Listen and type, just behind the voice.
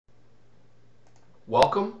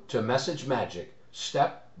Welcome to Message Magic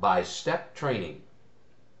Step-by-Step Training.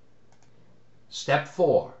 Step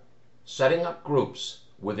 4. Setting up groups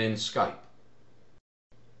within Skype.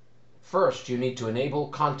 First, you need to enable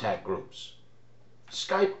contact groups.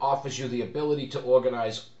 Skype offers you the ability to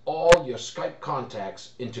organize all your Skype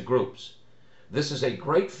contacts into groups. This is a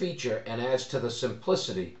great feature and adds to the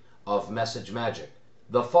simplicity of Message Magic.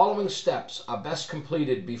 The following steps are best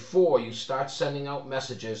completed before you start sending out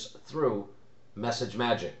messages through Message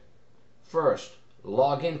Magic. First,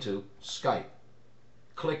 log into Skype.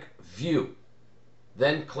 Click View.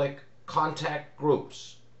 Then click Contact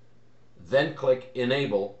Groups. Then click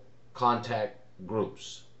Enable Contact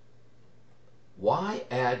Groups. Why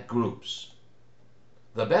add groups?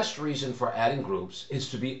 The best reason for adding groups is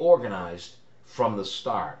to be organized from the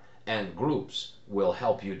start, and groups will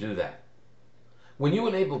help you do that. When you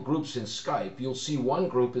enable groups in Skype, you'll see one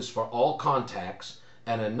group is for all contacts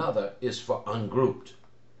and another is for ungrouped.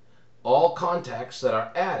 All contacts that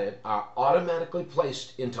are added are automatically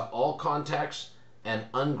placed into all contacts and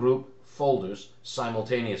ungrouped folders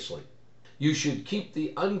simultaneously. You should keep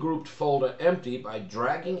the ungrouped folder empty by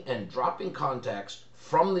dragging and dropping contacts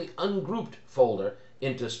from the ungrouped folder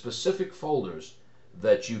into specific folders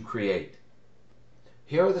that you create.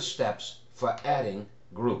 Here are the steps for adding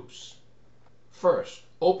groups. First,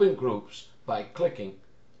 open groups by clicking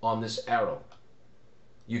on this arrow.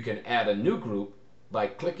 You can add a new group by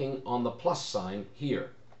clicking on the plus sign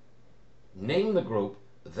here. Name the group,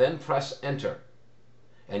 then press Enter,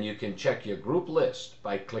 and you can check your group list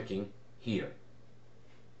by clicking here.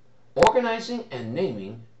 Organizing and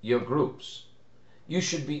naming your groups. You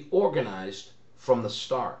should be organized from the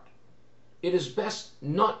start. It is best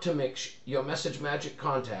not to mix your Message Magic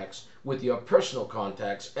contacts with your personal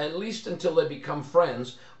contacts, at least until they become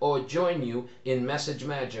friends or join you in Message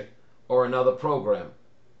Magic or another program.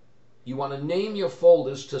 You want to name your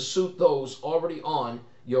folders to suit those already on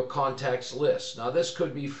your contacts list. Now this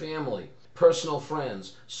could be family, personal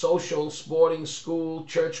friends, social, sporting, school,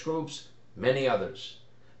 church groups, many others.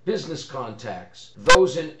 Business contacts,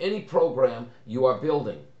 those in any program you are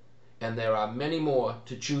building, and there are many more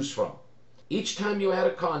to choose from. Each time you add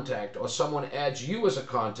a contact or someone adds you as a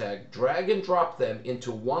contact, drag and drop them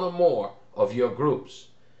into one or more of your groups.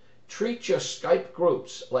 Treat your Skype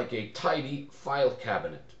groups like a tidy file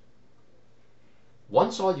cabinet.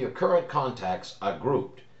 Once all your current contacts are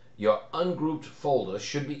grouped, your ungrouped folder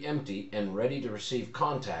should be empty and ready to receive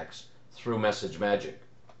contacts through Message Magic.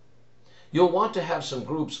 You'll want to have some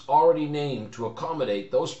groups already named to accommodate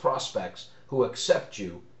those prospects who accept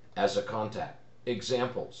you as a contact.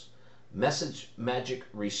 Examples: Message Magic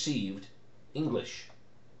Received English,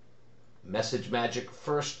 Message Magic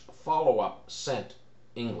First Follow-up Sent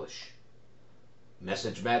English,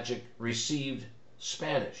 Message Magic Received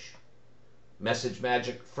Spanish, Message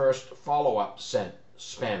Magic First Follow-up Sent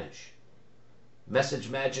Spanish, Message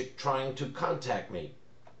Magic Trying to Contact Me,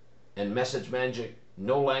 and Message Magic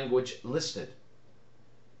No Language Listed,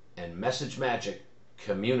 and Message Magic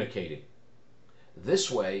Communicating.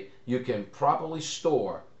 This way you can properly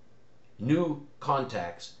store new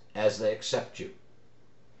contacts as they accept you.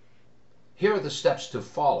 Here are the steps to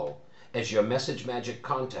follow as your Message Magic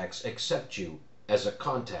contacts accept you as a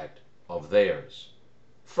contact of theirs.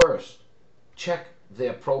 First, check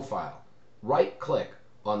their profile. Right-click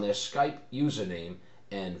on their Skype username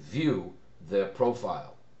and view their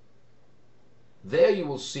profile. There you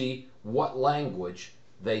will see what language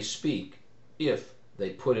they speak if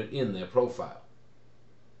they put it in their profile.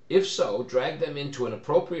 If so, drag them into an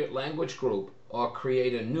appropriate language group or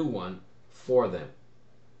create a new one for them.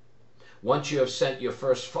 Once you have sent your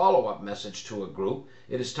first follow-up message to a group,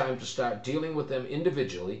 it is time to start dealing with them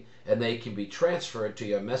individually, and they can be transferred to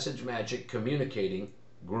your Message Magic Communicating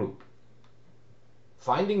group.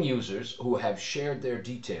 Finding users who have shared their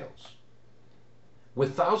details.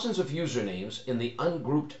 With thousands of usernames in the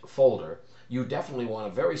ungrouped folder, you definitely want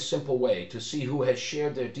a very simple way to see who has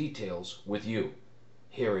shared their details with you.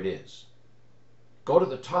 Here it is. Go to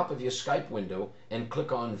the top of your Skype window and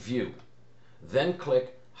click on View. Then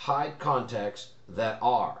click Hide Contacts That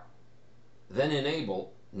Are. Then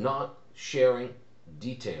enable Not Sharing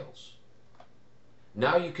Details.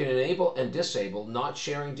 Now you can enable and disable not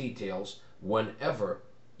sharing details whenever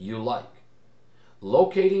you like.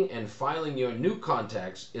 Locating and filing your new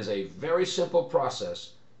contacts is a very simple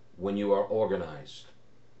process when you are organized.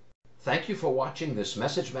 Thank you for watching this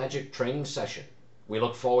Message Magic training session. We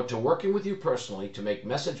look forward to working with you personally to make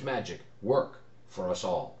Message Magic work for us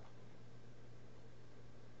all.